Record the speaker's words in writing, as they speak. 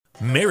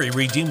Mary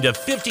redeemed a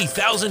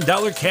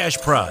 $50,000 cash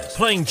prize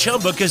playing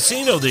Chumba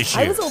Casino this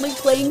year. I was only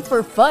playing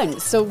for fun,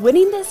 so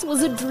winning this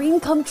was a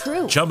dream come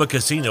true. Chumba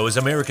Casino is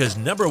America's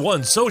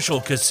 #1 social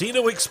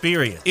casino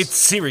experience. It's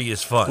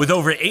serious fun. With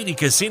over 80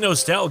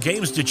 casino-style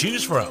games to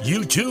choose from,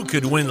 you too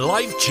could win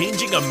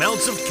life-changing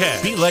amounts of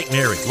cash. Be like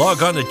Mary.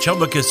 Log on to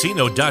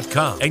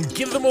ChumbaCasino.com and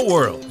give them a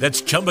whirl.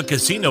 That's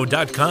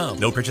ChumbaCasino.com.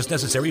 No purchase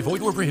necessary.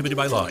 Void where prohibited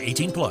by law.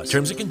 18+.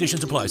 Terms and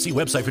conditions apply. See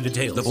website for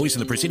details. The voice in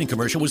the preceding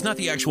commercial was not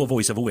the actual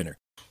voice of a winner.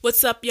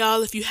 What's up,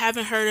 y'all? If you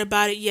haven't heard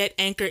about it yet,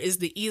 Anchor is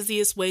the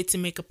easiest way to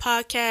make a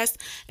podcast,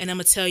 and I'm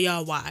going to tell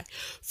y'all why.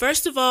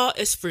 First of all,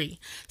 it's free.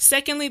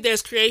 Secondly,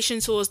 there's creation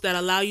tools that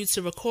allow you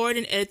to record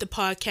and edit the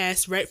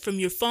podcast right from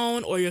your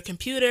phone or your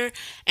computer.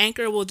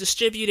 Anchor will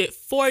distribute it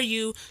for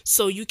you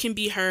so you can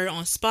be heard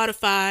on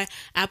Spotify,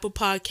 Apple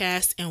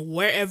Podcasts, and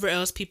wherever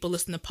else people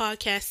listen to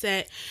podcasts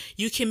at.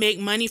 You can make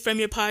money from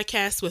your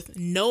podcast with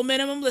no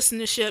minimum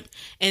listenership,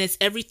 and it's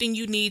everything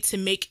you need to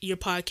make your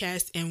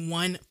podcast in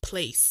one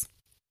place.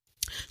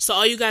 So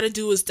all you got to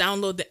do is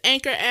download the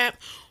Anchor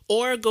app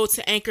or go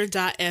to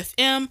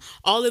anchor.fm.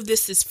 All of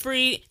this is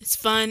free. It's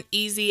fun,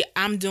 easy.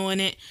 I'm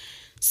doing it.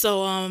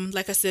 So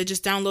like I said,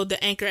 just download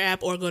the Anchor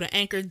app or go to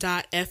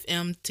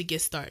anchor.fm to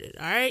get started.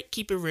 All right,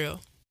 keep it real.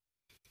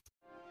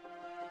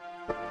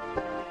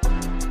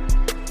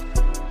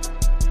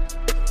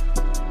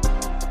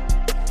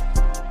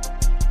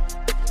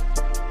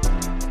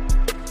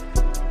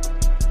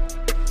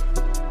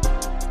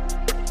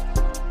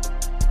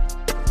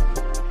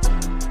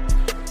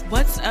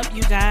 What's up,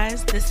 you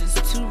guys? This is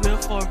Too Real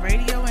for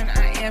Radio, and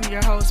I am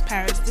your host,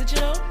 Paris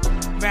Digital,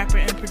 rapper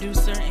and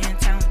producer and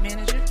talent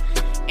manager.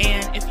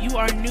 And if you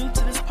are new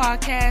to this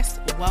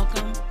podcast,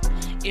 welcome.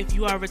 If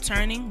you are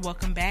returning,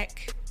 welcome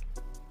back.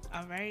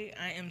 All right,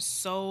 I am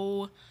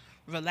so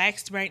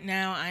relaxed right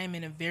now. I am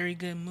in a very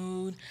good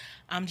mood.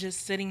 I'm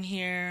just sitting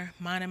here,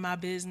 minding my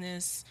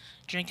business,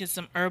 drinking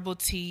some herbal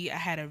tea. I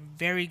had a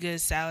very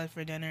good salad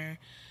for dinner.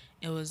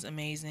 It was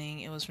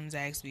amazing. It was from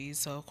Zaxby's,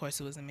 so of course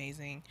it was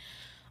amazing.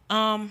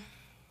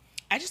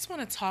 I just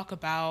want to talk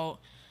about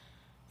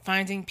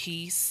finding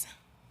peace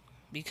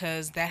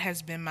because that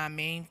has been my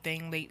main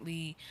thing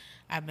lately.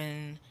 I've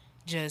been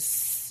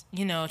just,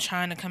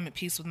 trying to come at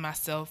peace with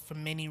myself for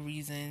many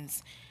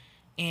reasons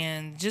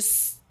and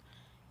just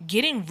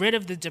getting rid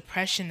of the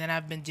depression that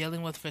I've been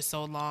dealing with for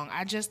so long.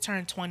 I just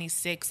turned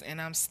 26 and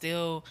I'm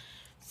still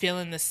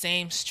feeling the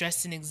same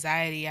stress and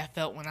anxiety I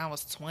felt when I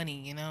was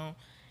 20,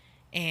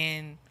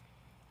 and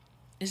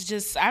it's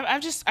just, I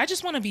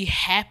just want to be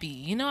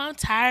happy. I'm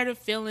tired of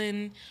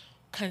feeling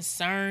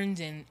concerned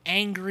and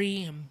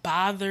angry and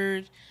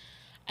bothered.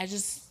 I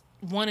just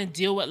want to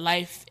deal with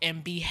life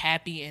and be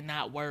happy and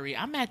not worry.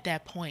 I'm at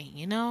that point,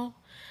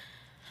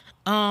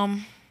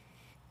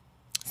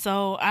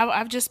 So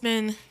I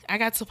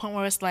got to the point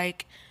where it's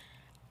like,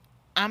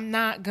 I'm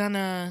not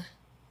gonna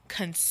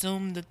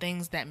consume the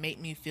things that make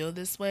me feel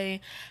this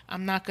way.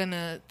 I'm not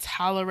gonna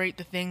tolerate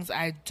the things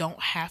I don't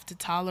have to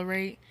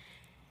tolerate.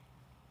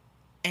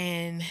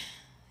 And,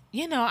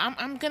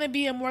 I'm going to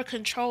be in more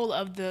control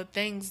of the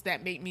things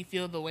that make me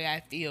feel the way I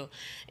feel.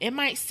 It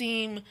might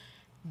seem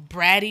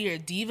bratty or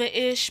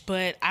diva-ish,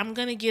 but I'm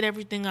going to get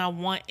everything I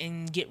want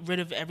and get rid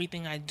of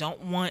everything I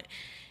don't want.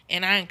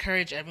 And I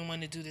encourage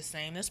everyone to do the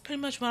same. That's pretty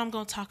much what I'm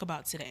going to talk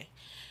about today.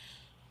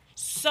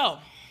 So,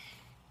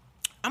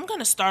 I'm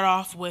going to start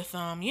off with,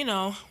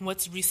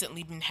 what's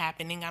recently been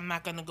happening. I'm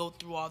not going to go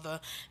through all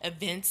the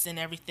events and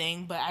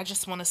everything, but I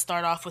just want to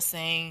start off with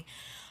saying,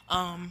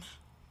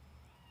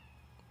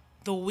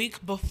 the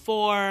week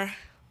before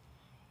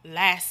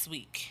this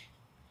week,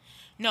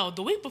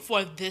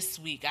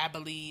 I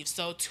believe.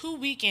 So 2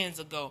 weekends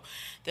ago,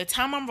 the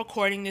time I'm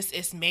recording this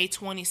is May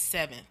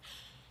 27th.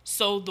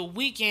 So the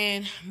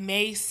weekend,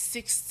 May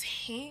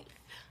 22nd.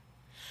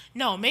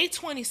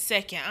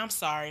 I'm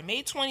sorry,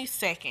 May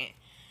 22nd.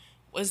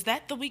 Was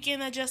that the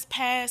weekend that just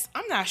passed?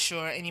 I'm not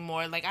sure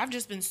anymore. I've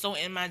just been so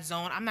in my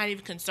zone. I'm not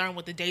even concerned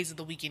with the days of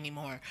the week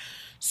anymore.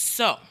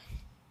 So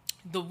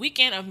the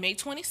weekend of May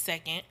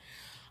 22nd,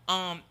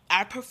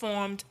 I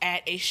performed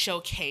at a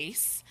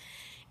showcase.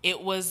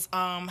 It was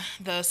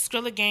the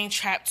Skrilla Gang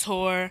Trap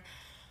Tour.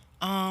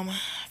 I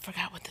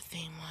forgot what the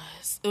theme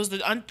was. It was the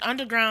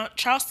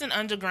Charleston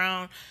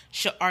Underground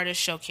Artist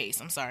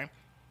Showcase. I'm sorry.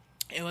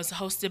 It was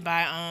hosted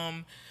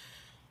by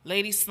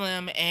Lady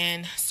Slim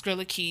and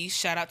Skrilla Keys.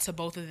 Shout out to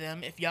both of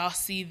them. If y'all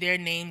see their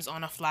names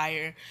on a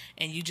flyer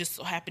and you just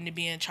happen to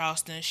be in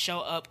Charleston, show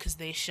up because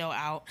they show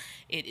out.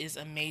 It is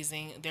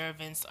amazing. Their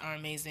events are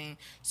amazing.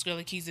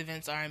 Skrilla Keys'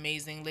 events are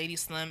amazing. Lady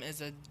Slim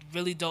is a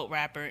really dope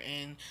rapper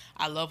and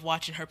I love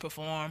watching her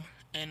perform.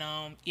 And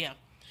yeah.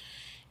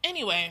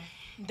 Anyway,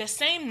 the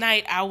same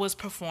night I was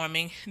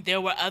performing,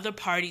 there were other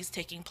parties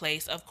taking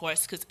place, of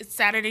course, because it's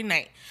Saturday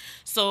night.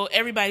 So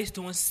everybody's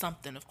doing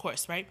something, of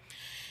course, right?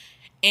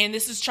 And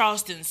this is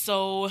Charleston,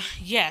 so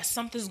yeah,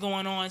 something's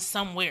going on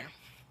somewhere.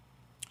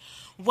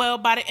 Well,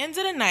 by the end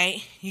of the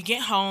night, you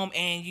get home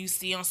and you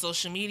see on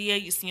social media,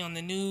 you see on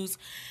the news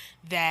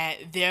that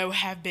there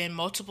have been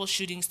multiple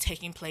shootings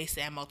taking place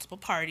at multiple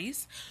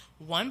parties,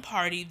 one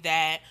party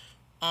that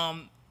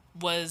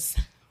was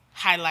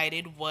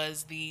highlighted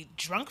was the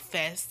drunk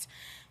fest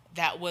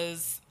that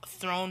was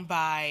thrown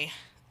by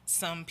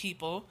some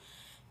people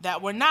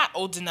that were not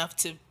old enough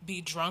to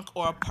be drunk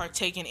or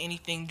partake in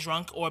anything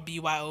drunk or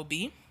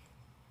BYOB.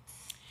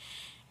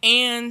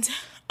 And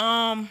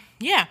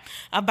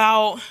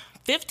about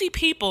 50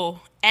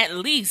 people, at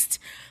least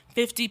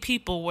 50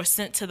 people were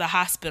sent to the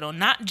hospital,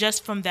 not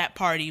just from that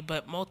party,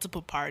 but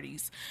multiple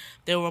parties.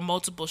 There were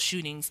multiple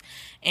shootings.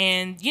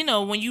 And,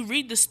 when you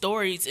read the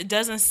stories, it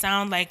doesn't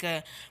sound like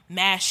a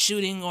mass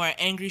shooting or an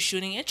angry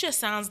shooting. It just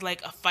sounds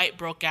like a fight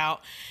broke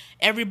out.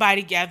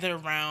 Everybody gathered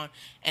around,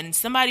 and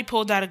somebody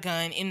pulled out a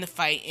gun in the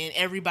fight, and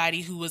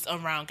everybody who was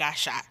around got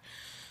shot.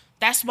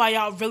 That's why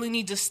y'all really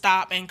need to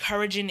stop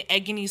encouraging,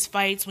 egging these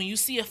fights. When you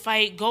see a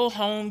fight, go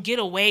home, get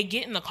away,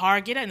 get in the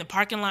car, get in the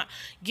parking lot,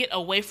 get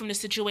away from the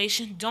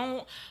situation.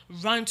 Don't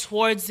run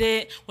towards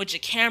it with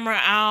your camera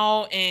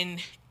out and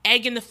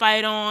egging the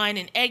fight on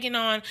and egging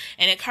on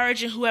and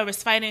encouraging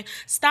whoever's fighting.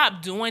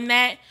 Stop doing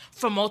that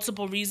for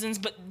multiple reasons,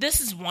 but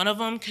this is one of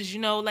them because,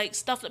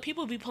 stuff that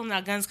people be pulling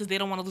out guns because they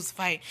don't want to lose a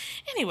fight.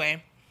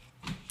 Anyway,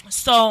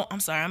 so,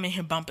 I'm sorry, I'm in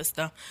here bumping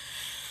stuff.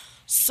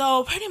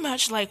 So pretty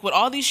much with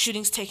all these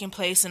shootings taking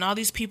place and all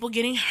these people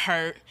getting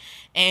hurt,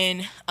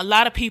 and a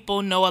lot of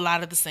people know a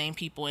lot of the same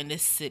people in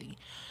this city.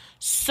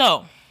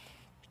 So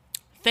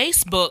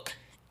Facebook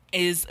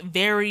is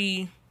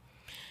very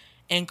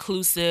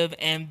inclusive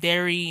and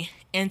very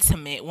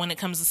intimate when it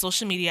comes to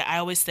social media. I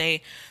always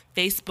say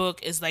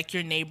Facebook is like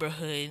your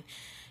neighborhood,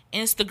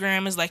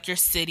 Instagram is like your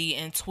city,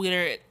 and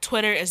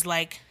Twitter is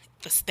like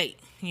the state,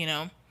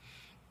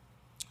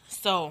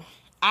 So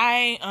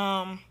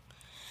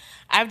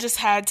I've just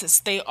had to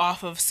stay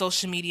off of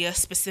social media,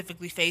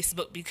 specifically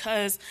Facebook,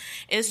 because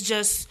it's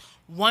just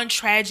one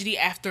tragedy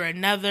after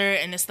another.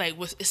 And it's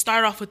it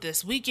started off with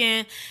this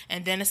weekend,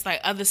 and then it's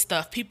other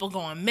stuff. People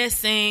going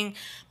missing,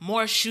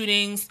 more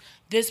shootings.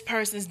 This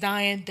person's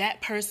dying, that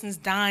person's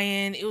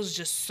dying. It was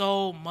just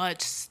so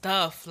much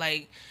stuff.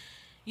 It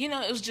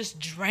was just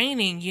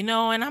draining,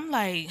 and I'm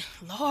like,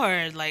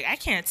 Lord, I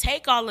can't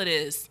take all of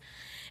this.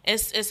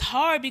 It's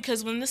hard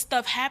because when this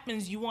stuff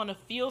happens, you want to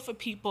feel for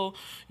people.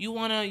 You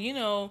want to,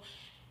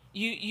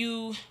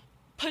 you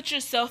put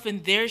yourself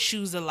in their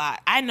shoes a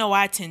lot. I know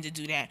I tend to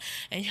do that.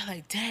 And you're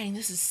like, dang,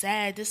 this is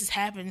sad. This has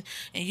happened.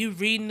 And you're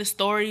reading the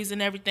stories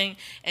and everything,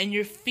 and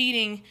you're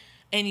feeding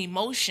an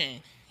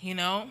emotion,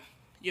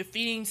 You're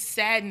feeding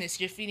sadness.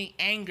 You're feeding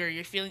anger.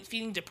 You're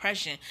feeding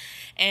depression.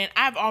 And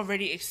I've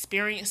already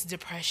experienced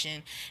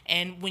depression.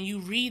 And when you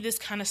read this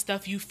kind of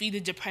stuff, you feed the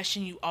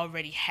depression you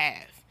already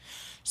have.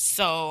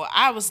 So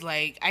I was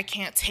like, I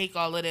can't take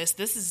all of this.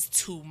 This is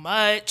too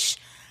much.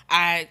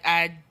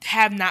 I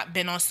have not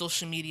been on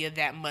social media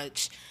that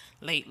much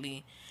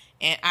lately.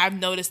 And I've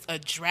noticed a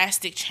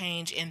drastic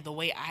change in the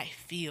way I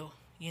feel,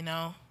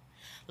 I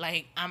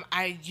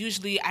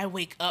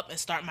wake up and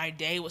start my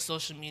day with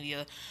social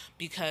media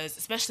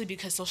especially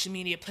because social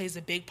media plays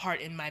a big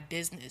part in my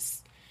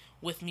business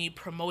with me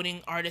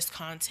promoting artist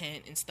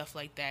content and stuff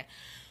like that.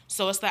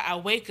 So it's I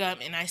wake up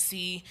and I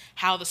see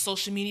how the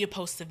social media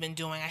posts have been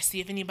doing. I see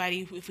if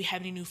we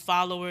have any new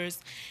followers,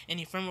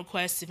 any friend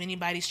requests, if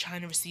anybody's trying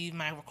to receive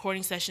my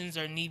recording sessions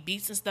or need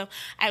beats and stuff.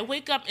 I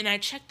wake up and I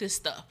check this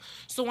stuff.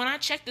 So when I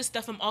check this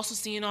stuff, I'm also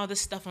seeing all this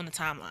stuff on the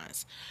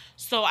timelines.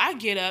 So I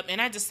get up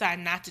and I decide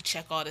not to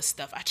check all this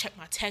stuff. I check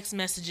my text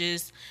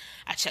messages.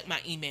 I check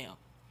my email.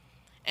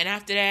 And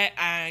after that,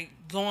 I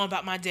go on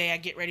about my day. I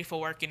get ready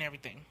for work and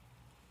everything.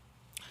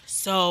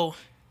 So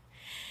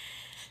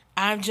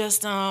I'm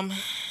just,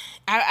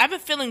 I've been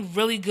feeling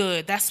really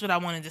good. That's what I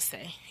wanted to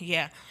say.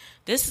 Yeah.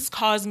 This has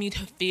caused me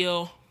to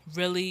feel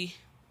really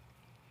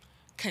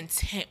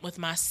content with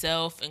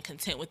myself and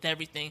content with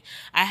everything.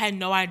 I had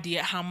no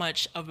idea how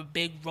much of a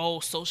big role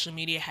social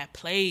media had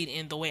played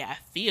in the way I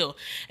feel,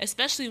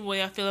 especially the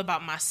way I feel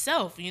about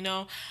myself.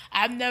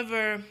 I've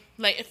never,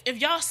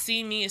 if y'all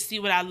see me and see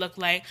what I look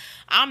like,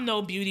 I'm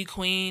no beauty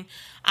queen.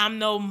 I'm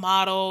no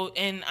model,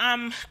 and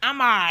I'm all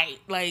right.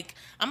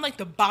 I'm like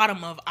the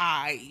bottom of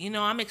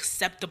I'm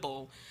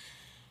acceptable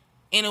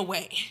in a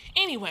way.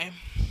 Anyway,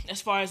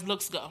 as far as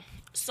looks go.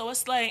 So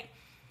it's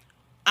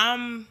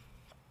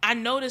I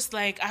noticed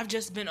I've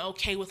just been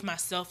okay with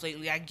myself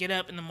lately. I get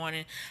up in the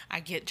morning, I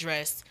get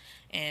dressed,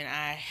 and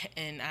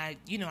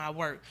I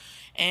work.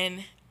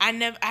 And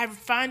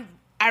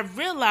I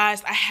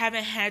realized I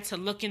haven't had to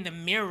look in the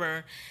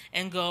mirror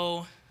and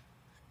go,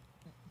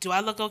 do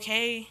I look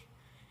okay?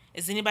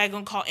 Is anybody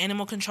going to call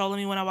animal control on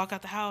me when I walk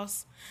out the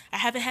house? I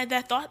haven't had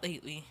that thought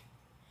lately.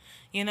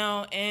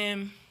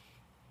 And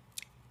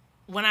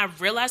when I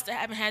realized I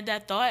haven't had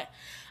that thought,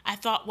 I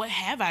thought, what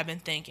have I been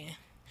thinking?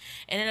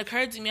 And it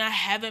occurred to me I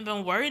haven't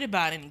been worried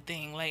about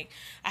anything. I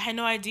had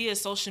no idea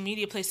social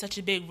media plays such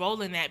a big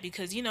role in that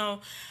because,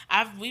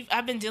 I've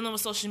been dealing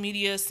with social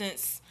media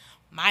since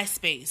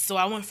MySpace. So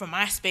I went from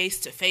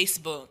MySpace to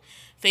Facebook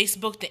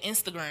to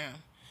Instagram.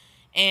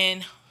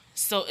 And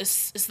so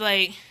it's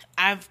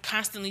I've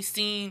constantly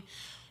seen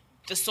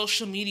the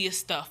social media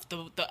stuff,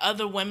 the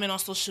other women on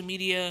social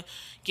media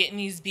getting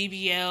these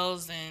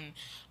BBLs and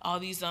all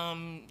these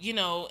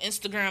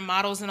Instagram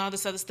models and all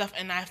this other stuff,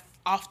 and I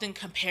often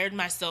compared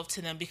myself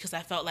to them because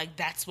I felt like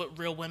that's what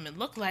real women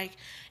look like,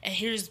 and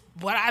here's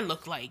what I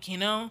look like,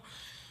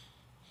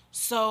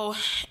 So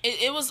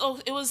it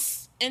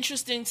was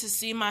interesting to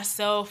see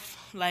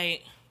myself,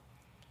 like,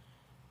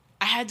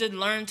 I had to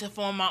learn to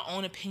form my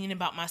own opinion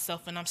about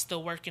myself, and I'm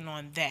still working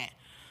on that.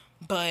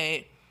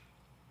 But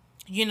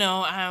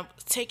I'm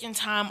taking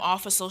time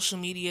off of social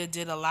media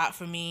did a lot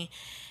for me,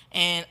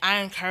 and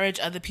I encourage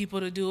other people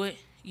to do it,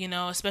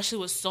 especially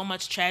with so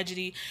much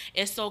tragedy.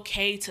 It's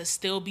okay to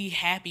still be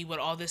happy with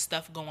all this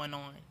stuff going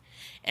on.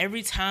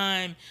 Every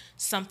time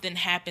something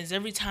happens,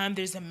 every time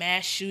there's a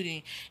mass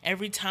shooting,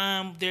 every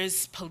time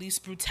there's police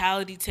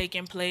brutality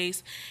taking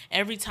place,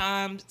 every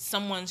time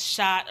someone's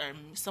shot or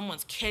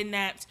someone's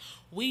kidnapped,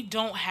 we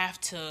don't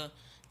have to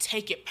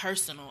take it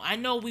personal. I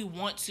know we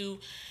want to,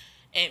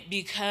 and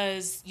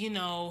because,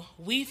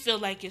 we feel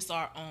like it's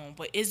our own,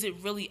 but is it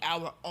really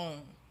our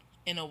own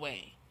in a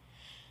way?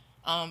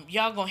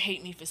 Y'all gonna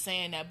hate me for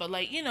saying that, but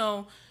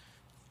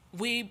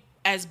we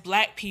as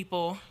black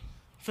people,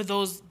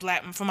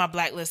 for my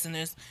black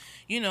listeners,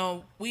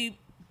 we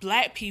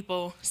black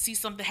people see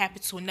something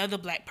happen to another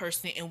black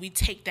person and we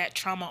take that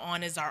trauma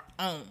on as our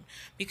own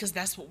because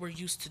that's what we're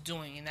used to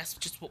doing and that's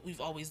just what we've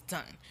always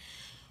done.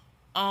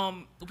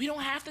 We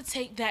don't have to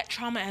take that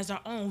trauma as our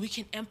own. We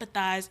can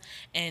empathize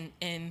and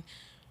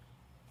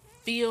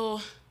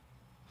feel,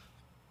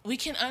 we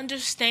can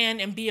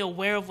understand and be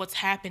aware of what's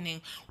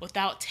happening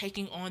without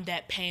taking on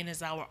that pain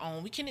as our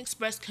own. We can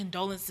express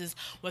condolences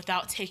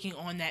without taking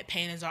on that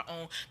pain as our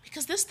own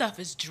because this stuff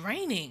is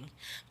draining.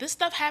 This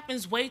stuff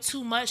happens way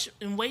too much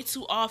and way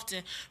too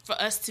often for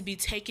us to be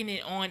taking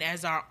it on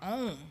as our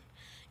own.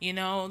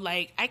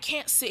 I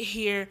can't sit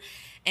here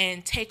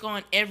and take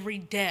on every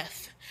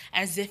death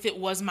as if it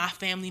was my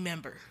family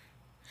member.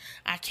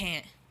 I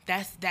can't.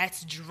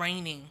 That's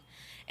draining.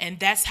 And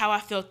that's how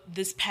I felt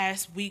this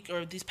past week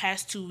or these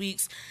past 2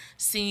 weeks,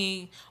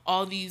 seeing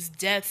all these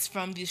deaths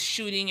from this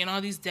shooting and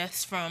all these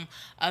deaths from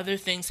other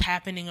things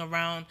happening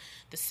around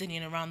the city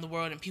and around the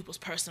world in people's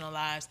personal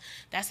lives.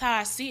 That's how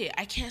I see it.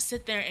 I can't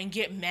sit there and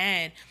get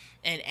mad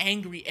and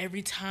angry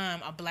every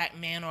time a black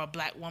man or a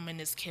black woman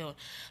is killed.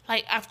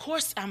 Like, of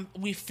course,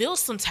 we feel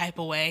some type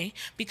of way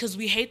because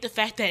we hate the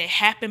fact that it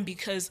happened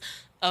because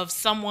of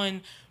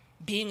someone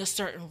being a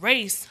certain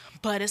race,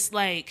 but it's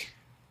like,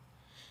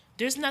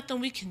 there's nothing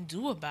we can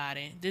do about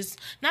it.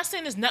 Not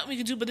saying there's nothing we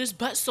can do, but there's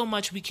so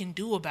much we can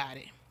do about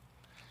it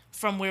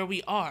from where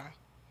we are.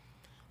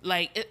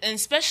 Like, and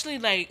especially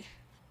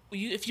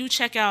if you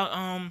check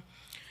out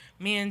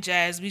me and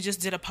Jazz, we just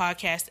did a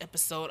podcast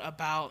episode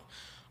about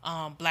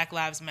Black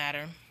Lives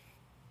Matter.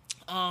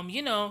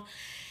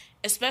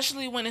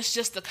 Especially when it's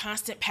just a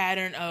constant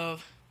pattern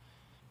of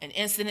an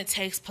incident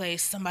takes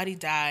place, somebody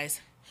dies,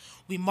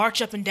 we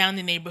march up and down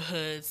the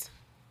neighborhoods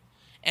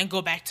and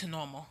go back to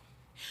normal.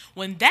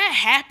 When that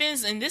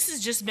happens, and this has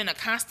just been a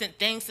constant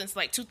thing since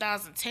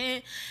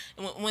 2010,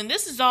 when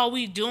this is all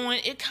we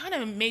doing, it kind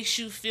of makes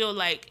you feel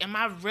like, am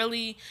I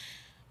really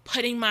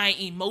putting my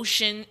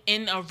emotion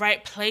in a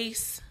right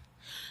place?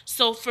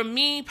 So for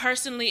me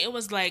personally, it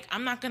was like,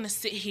 I'm not going to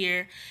sit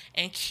here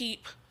and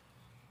keep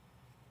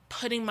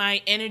putting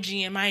my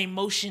energy and my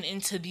emotion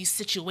into these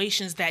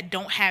situations that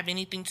don't have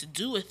anything to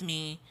do with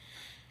me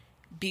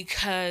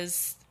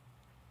because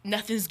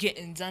nothing's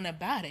getting done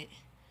about it,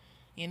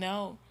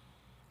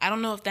 I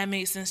don't know if that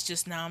made sense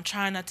just now. I'm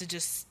trying not to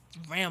just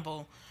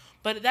ramble.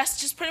 But that's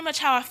just pretty much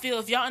how I feel.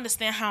 If y'all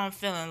understand how I'm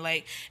feeling.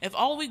 Like, if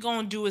all we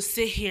gonna do is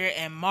sit here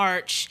and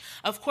march,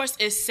 of course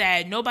it's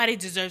sad. Nobody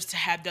deserves to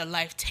have their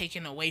life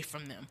taken away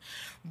from them.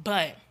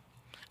 But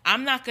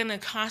I'm not gonna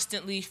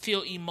constantly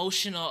feel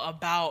emotional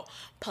about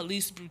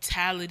police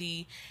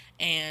brutality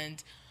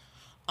and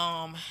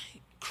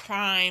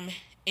crime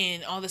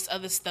and all this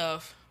other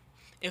stuff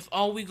if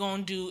all we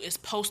gonna do is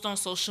post on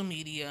social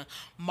media,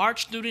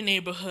 march through the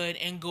neighborhood,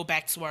 and go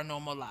back to our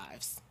normal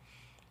lives.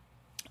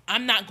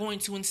 I'm not going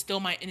to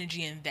instill my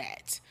energy in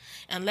that.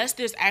 Unless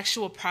there's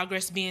actual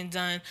progress being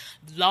done,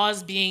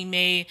 laws being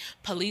made,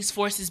 police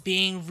forces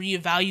being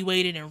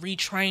reevaluated and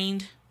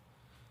retrained,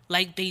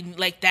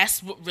 like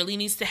that's what really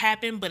needs to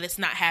happen, but it's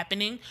not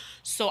happening.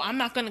 So I'm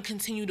not going to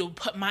continue to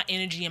put my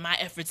energy and my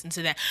efforts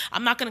into that.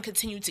 I'm not going to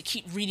continue to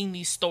keep reading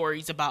these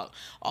stories about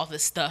all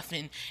this stuff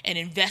and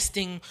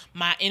investing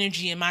my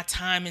energy and my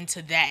time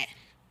into that.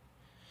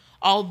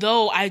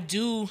 Although I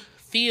do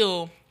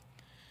feel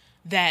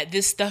that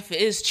this stuff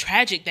is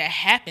tragic that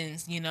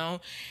happens,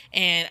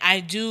 and I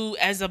do,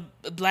 as a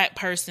black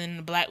person,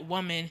 a black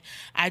woman,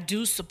 I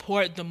do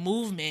support the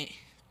movement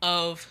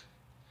of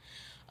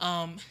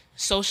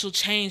social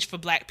change for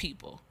black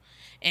people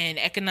and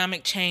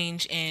economic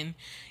change, and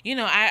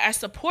I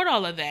support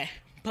all of that,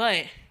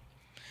 but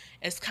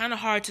it's kind of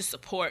hard to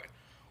support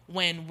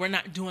when we're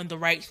not doing the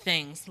right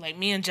things. Like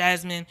me and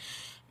Jazz,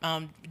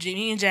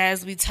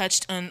 we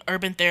touched on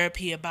urban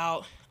therapy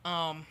about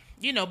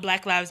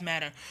Black Lives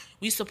Matter.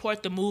 We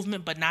support the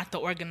movement, but not the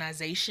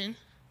organization.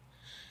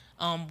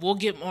 We'll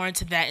get more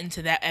into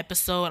that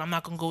episode. I'm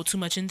not going to go too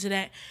much into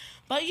that.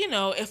 But,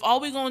 if all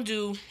we're going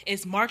to do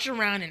is march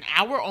around in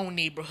our own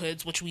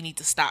neighborhoods, which we need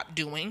to stop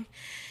doing,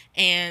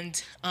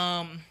 and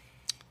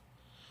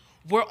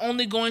we're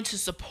only going to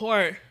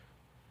support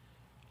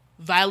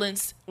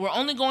violence, we're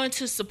only going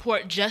to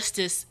support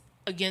justice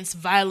against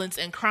violence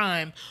and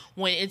crime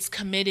when it's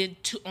committed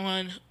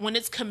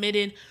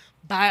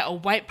by a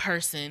white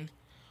person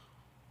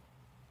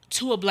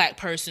to a black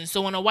person.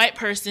 So when a white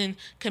person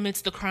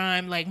commits the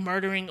crime, like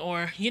murdering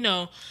or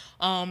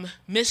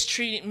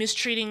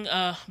mistreating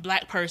a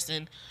black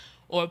person,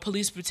 or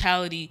police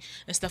brutality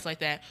and stuff like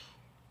that,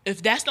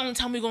 if that's the only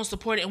time we're going to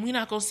support it and we're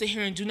not going to sit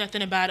here and do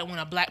nothing about it when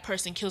a black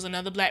person kills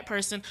another black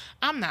person,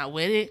 I'm not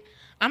with it.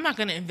 I'm not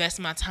going to invest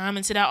my time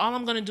into that. All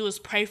I'm going to do is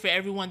pray for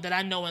everyone that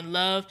I know and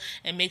love,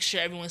 and make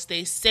sure everyone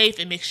stays safe,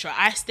 and make sure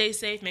I stay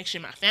safe, make sure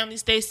my family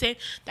stays safe.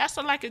 That's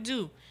all I could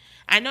do.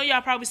 I know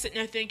y'all probably sitting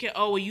there thinking,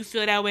 oh, well, you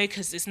feel that way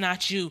because it's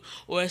not you,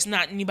 or it's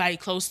not anybody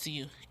close to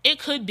you. It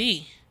could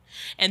be.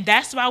 And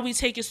that's why we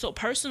take it so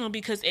personal,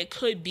 because it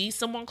could be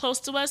someone close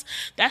to us.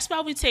 That's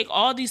why we take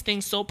all these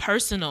things so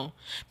personal,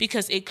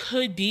 because it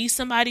could be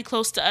somebody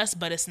close to us,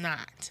 but it's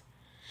not.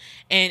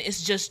 And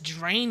it's just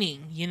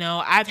draining.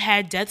 I've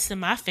had deaths in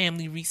my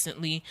family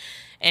recently,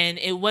 and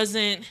it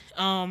wasn't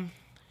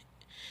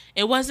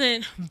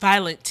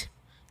violent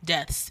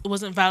deaths. It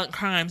wasn't violent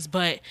crimes,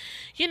 but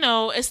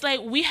it's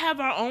like we have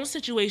our own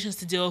situations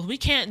to deal with. We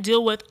can't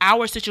deal with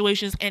our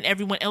situations and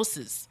everyone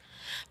else's.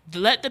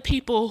 Let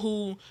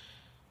people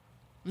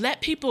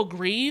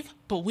grieve,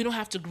 but we don't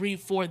have to grieve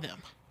for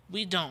them.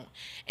 We don't.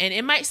 And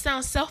it might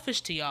sound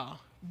selfish to y'all,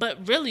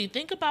 but really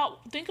think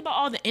about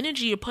all the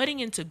energy you're putting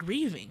into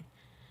grieving.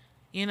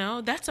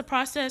 That's a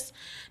process.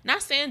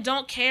 Not saying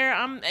don't care.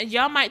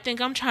 Y'all might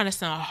think I'm trying to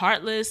sound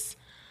heartless,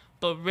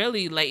 but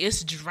really,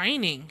 it's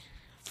draining.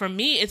 For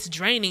me, it's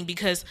draining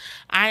because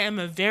I am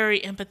a very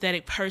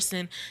empathetic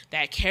person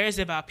that cares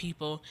about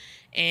people,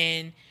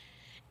 and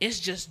it's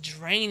just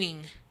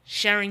draining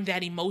sharing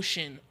that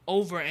emotion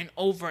over and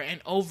over and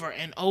over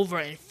and over,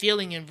 and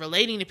feeling and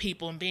relating to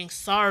people and being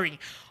sorry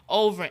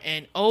over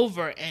and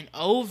over and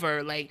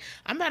over.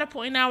 I'm at a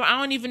point now where I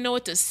don't even know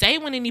what to say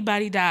when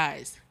anybody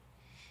dies.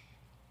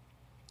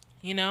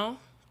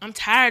 I'm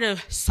tired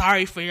of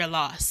sorry for your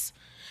loss.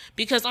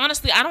 Because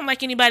honestly, I don't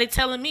like anybody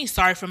telling me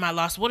sorry for my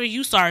loss. What are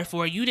you sorry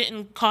for? You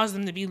didn't cause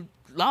them to be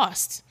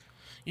lost.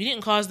 You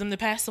didn't cause them to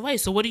pass away.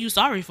 So what are you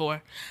sorry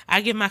for?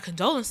 I give my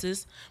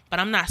condolences, but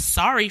I'm not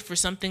sorry for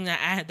something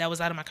that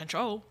was out of my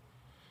control.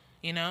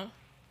 And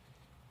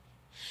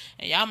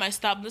y'all might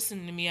stop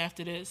listening to me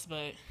after this,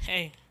 but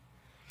hey,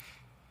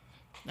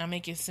 I'm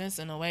making sense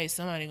in a way.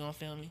 Somebody gonna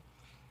feel me.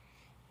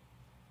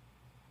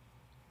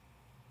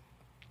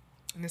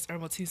 And this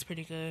herbal tea is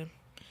pretty good.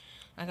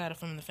 I got it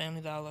from the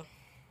Family Dollar.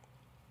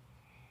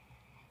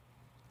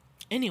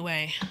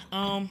 Anyway,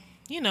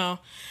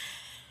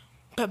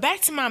 but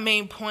back to my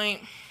main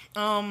point.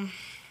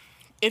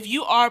 If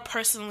you are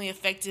personally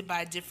affected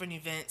by different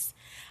events,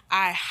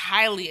 I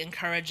highly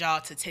encourage y'all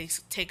to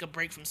take a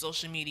break from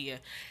social media.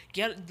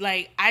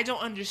 I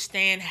don't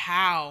understand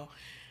how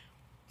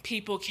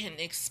people can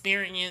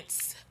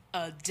experience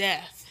a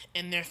death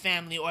in their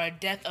family, or a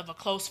death of a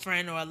close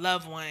friend or a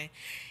loved one,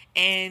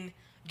 and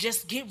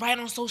just get right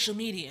on social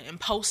media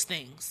and post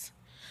things.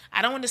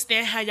 I don't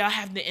understand how y'all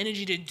have the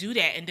energy to do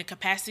that, and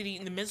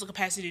the mental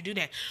capacity to do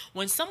that.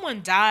 When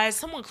someone dies,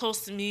 someone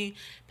close to me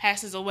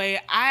passes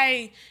away,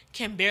 I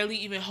can barely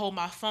even hold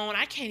my phone.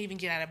 I can't even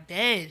get out of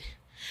bed.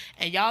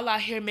 And y'all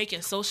out here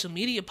making social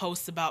media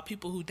posts about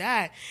people who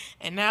died.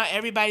 And now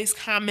everybody's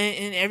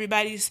commenting,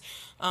 everybody's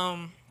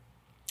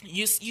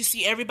You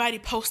see everybody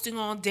posting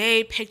all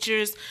day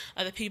pictures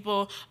of the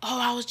people. Oh,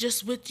 I was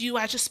just with you.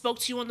 I just spoke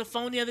to you on the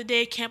phone the other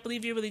day. Can't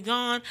believe you're really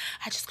gone.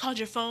 I just called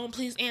your phone.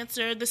 Please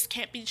answer. This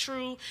can't be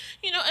true.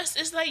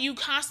 It's like you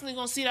constantly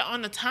gonna see that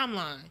on the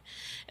timeline,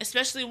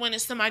 especially when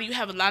it's somebody you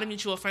have a lot of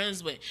mutual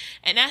friends with,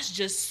 and that's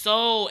just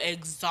so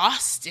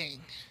exhausting.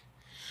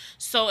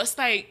 So it's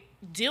like,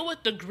 deal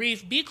with the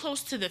grief. Be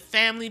close to the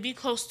family. Be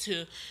close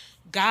to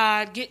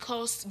God. Get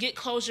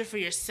closure for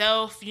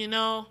yourself.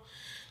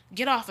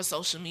 Get off of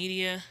social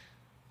media.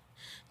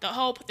 The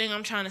whole thing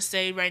I'm trying to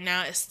say right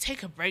now is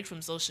take a break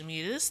from social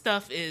media. This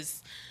stuff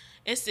it's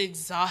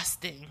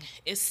exhausting.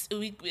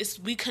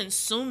 We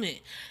consume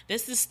it.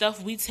 This is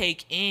stuff we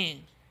take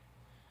in.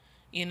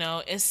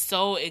 It's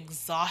so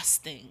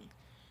exhausting,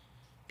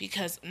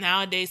 because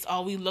nowadays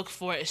all we look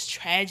for is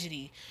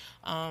tragedy.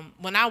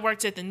 When I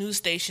worked at the news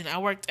station, I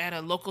worked at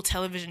a local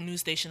television news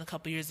station a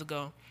couple years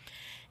ago.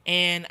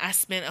 And I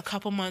spent a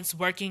couple months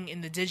working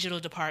in the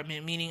digital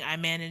department, meaning I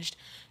managed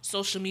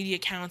social media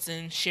accounts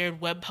and shared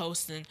web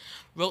posts and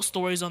wrote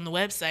stories on the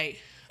website.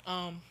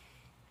 I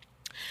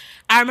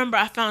remember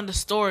I found a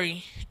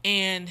story,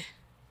 and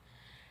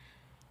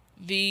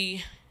the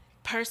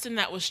person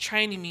that was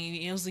training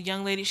me, it was a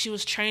young lady. She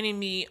was training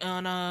me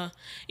on,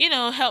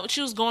 help.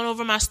 She was going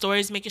over my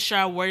stories, making sure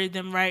I worded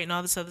them right and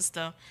all this other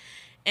stuff.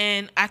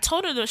 And I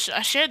told her,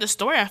 I shared the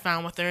story I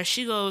found with her.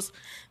 She goes,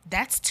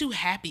 "That's too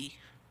happy."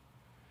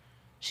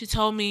 She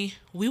told me,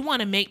 "We want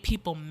to make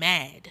people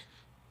mad.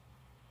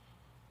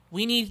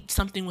 We need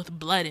something with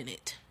blood in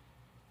it."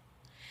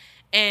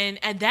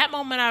 And at that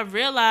moment, I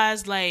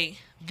realized, like,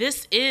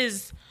 this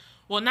is,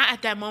 well, not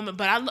at that moment,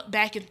 but I looked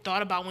back and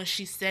thought about when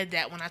she said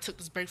that, when I took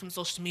this break from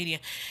social media.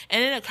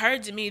 And it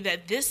occurred to me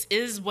that this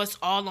is what's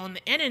all on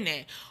the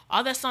internet.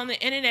 All that's on the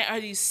internet are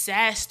these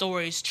sad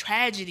stories,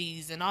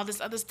 tragedies, and all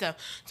this other stuff.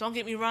 Don't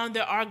get me wrong,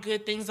 there are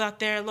good things out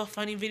there, little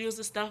funny videos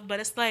and stuff,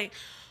 but it's like,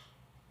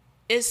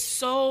 it's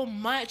so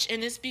much,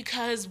 and it's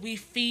because we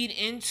feed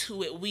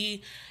into it.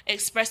 We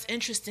express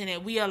interest in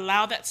it. We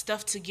allow that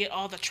stuff to get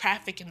all the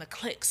traffic and the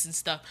clicks and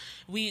stuff.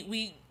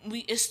 We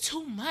it's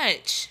too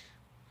much.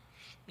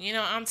 You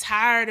know, I'm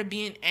tired of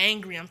being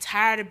angry. I'm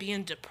tired of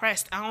being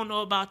depressed. I don't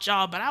know about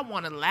y'all, but I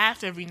want to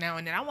laugh every now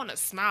and then. I want to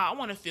smile. I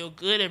want to feel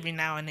good every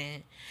now and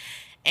then.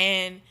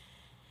 And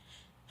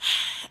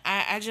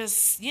I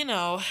just, you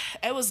know,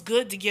 it was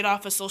good to get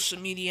off of social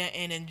media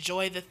and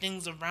enjoy the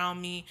things around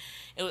me.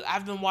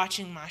 I've been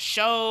watching my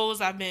shows.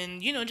 I've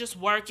been, you know, just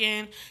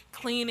working,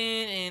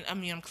 cleaning. And I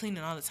mean, I'm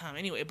cleaning all the time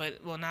anyway,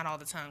 but, well, not all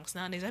the time, because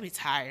nowadays I'd be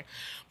tired.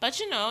 But,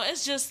 you know,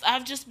 it's just,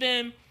 I've just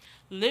been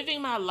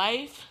living my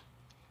life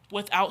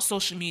without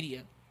social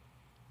media.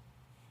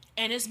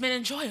 And it's been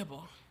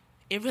enjoyable.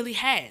 It really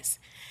has.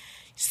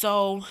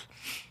 So,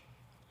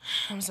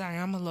 I'm sorry,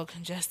 I'm a little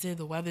congested.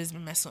 The weather's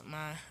been messing with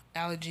my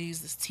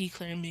allergies. This tea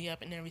clearing me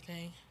up and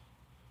everything.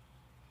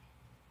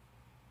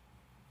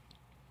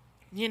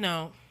 You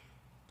know,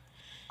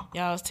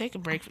 y'all, let's take a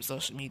break from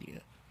social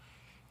media.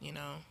 You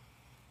know,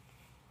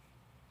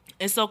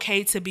 it's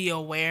okay to be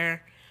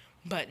aware,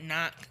 but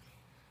not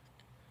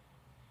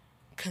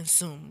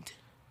consumed.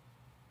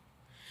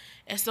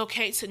 It's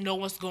okay to know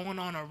what's going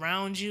on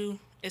around you.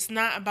 It's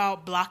not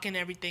about blocking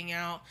everything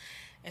out.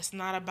 It's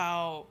not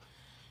about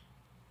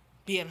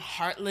being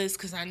heartless,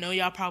 because I know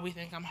y'all probably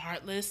think I'm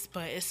heartless,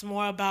 but it's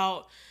more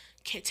about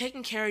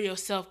taking care of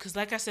yourself, because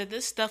like I said,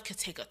 this stuff can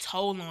take a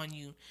toll on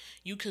you.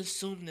 You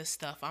consume this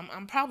stuff.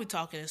 I'm probably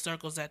talking in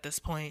circles at this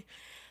point,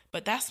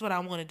 but that's what I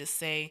wanted to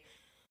say.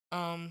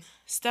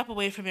 Step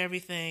away from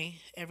everything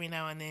every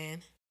now and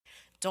then.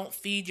 Don't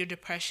feed your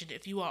depression.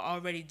 If you are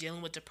already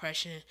dealing with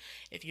depression,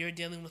 if you're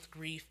dealing with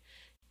grief,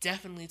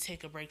 definitely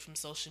take a break from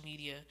social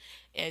media.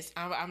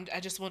 I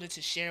just wanted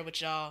to share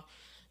with y'all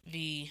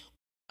the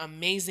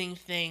amazing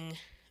thing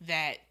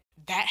that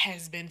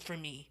has been for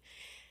me,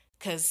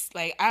 because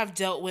like I've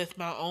dealt with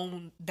my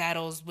own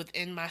battles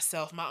within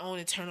myself, my own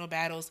internal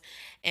battles,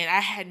 and I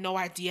had no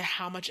idea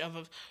how much of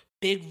a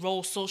big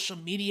role social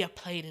media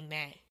played in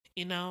that,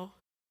 you know.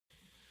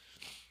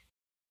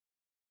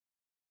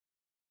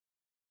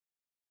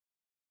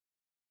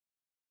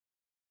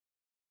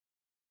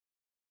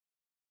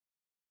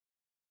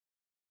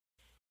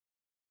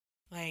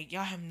 Like,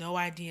 y'all have no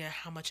idea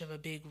how much of a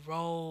big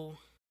role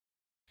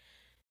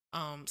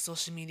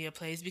social media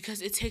plays,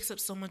 because it takes up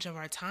so much of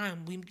our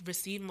time. We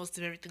receive most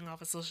of everything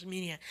off of social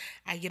media.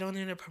 I get on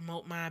there to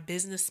promote my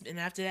business, and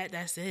after that,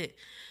 that's it.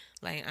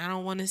 Like, I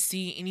don't want to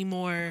see any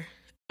more.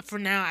 For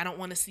now, I don't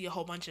want to see a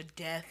whole bunch of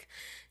death,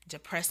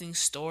 depressing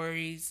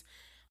stories,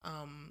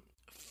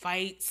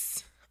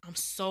 fights. I'm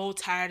so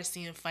tired of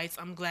seeing fights.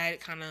 I'm glad it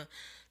kind of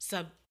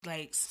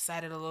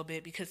subsided a little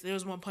bit, because there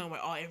was one point where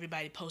all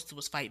everybody posted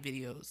was fight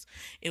videos.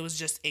 It was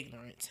just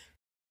ignorant.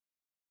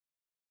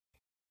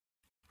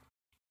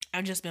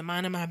 I've just been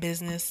minding my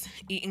business,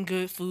 eating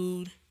good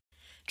food,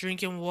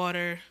 drinking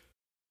water,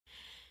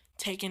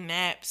 taking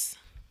naps,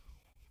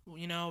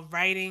 you know,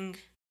 writing.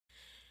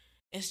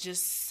 It's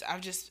just,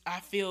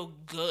 I feel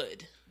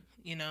good,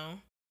 you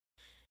know?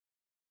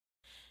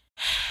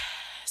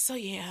 So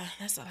yeah,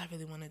 that's all I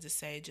really wanted to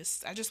say.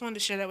 I just wanted to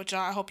share that with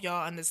y'all. I hope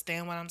y'all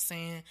understand what I'm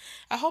saying.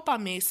 I hope I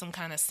made some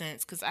kind of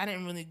sense, because I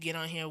didn't really get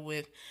on here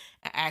with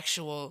an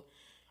actual,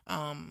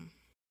 I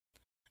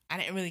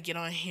didn't really get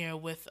on here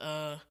with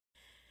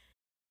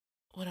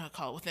what do I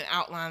call it, with an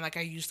outline like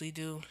I usually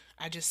do.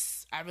 I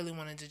really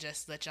wanted to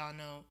just let y'all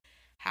know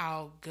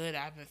how good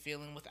I've been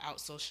feeling without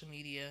social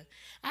media.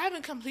 I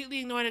haven't completely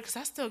ignored it, because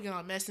I still get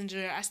on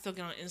Messenger, I still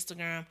get on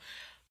Instagram,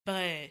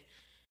 but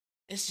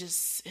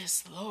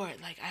it's Lord,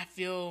 like I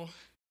feel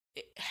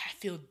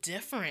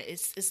different.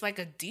 It's like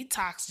a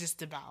detox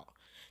just about,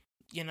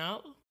 you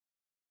know?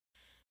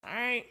 All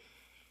right.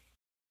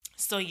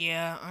 So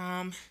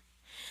yeah,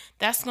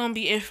 that's going to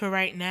be it for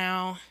right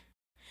now.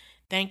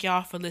 Thank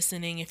y'all for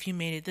listening. If you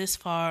made it this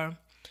far,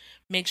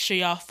 make sure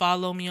y'all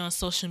follow me on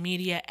social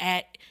media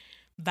at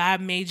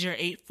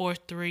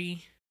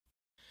VibeMajor843.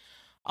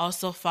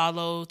 Also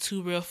follow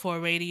 2 Real 4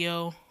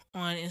 Radio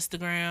on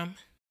Instagram.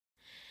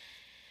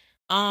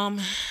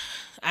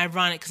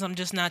 Ironic, because I'm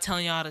just not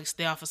telling y'all to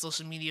stay off of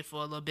social media for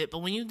a little bit. But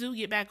when you do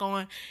get back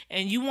on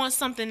and you want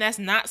something that's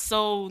not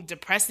so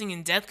depressing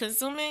and death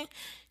consuming,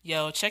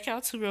 yo, check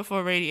out 2 Real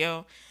 4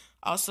 Radio.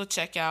 Also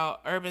check out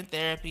Urban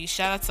Therapy.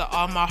 Shout out to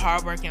all my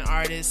hardworking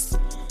artists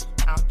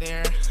out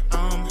there.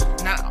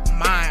 Not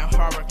my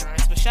hardworking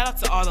artists, but shout out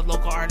to all the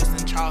local artists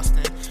in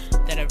Charleston.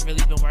 that have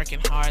really been working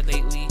hard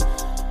lately.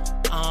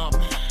 What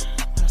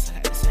else I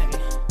got to say?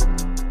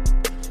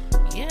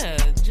 Yeah,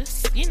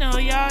 just,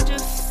 y'all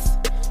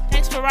just,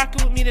 thanks for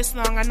rocking with me this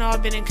long. I know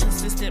I've been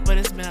inconsistent, but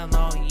it's been a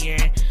long year.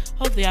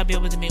 Hopefully I'll be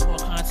able to make more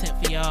content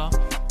for y'all.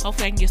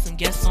 Hopefully I can get some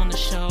guests on the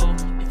show.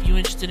 If you're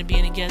interested in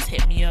being a guest,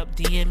 hit me up,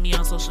 DM me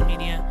on social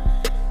media,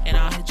 and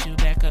I'll hit you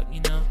back up,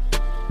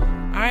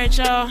 Alright,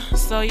 y'all.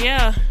 So,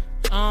 yeah.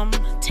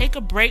 Take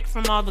a break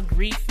from all the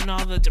grief and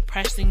all the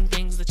depressing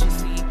things that you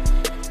see,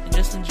 and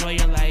just enjoy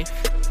your life.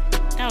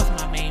 That was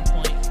my main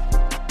point.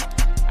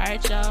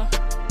 Alright, y'all.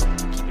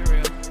 Keep it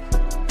real.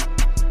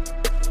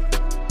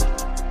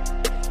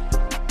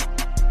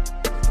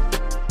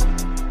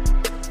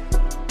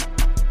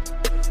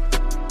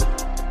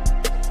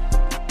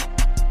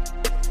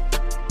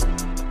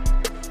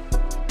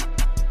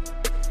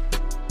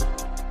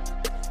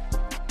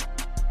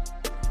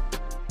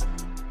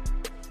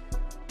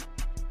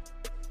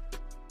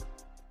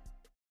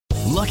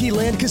 Lucky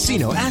Land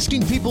Casino,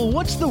 asking people,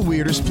 what's the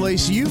weirdest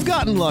place you've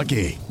gotten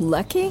lucky?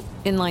 Lucky?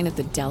 In line at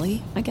the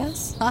deli, I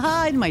guess?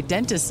 Aha, in my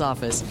dentist's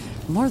office.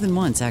 More than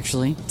once,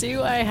 actually.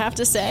 Do I have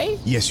to say?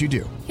 Yes, you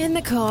do. In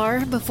the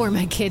car before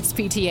my kids'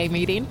 PTA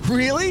meeting.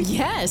 Really?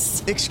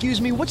 Yes. Excuse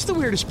me, what's the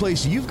weirdest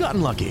place you've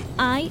gotten lucky?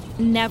 I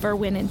never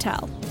win and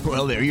tell.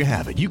 Well, there you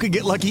have it. You can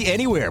get lucky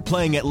anywhere,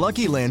 playing at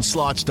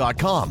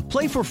LuckyLandSlots.com.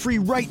 Play for free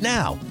right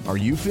now. Are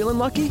you feeling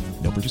lucky?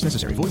 No purchase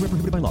necessary. Void where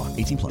prohibited by law.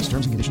 18+.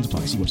 Terms and conditions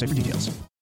apply. See website for details.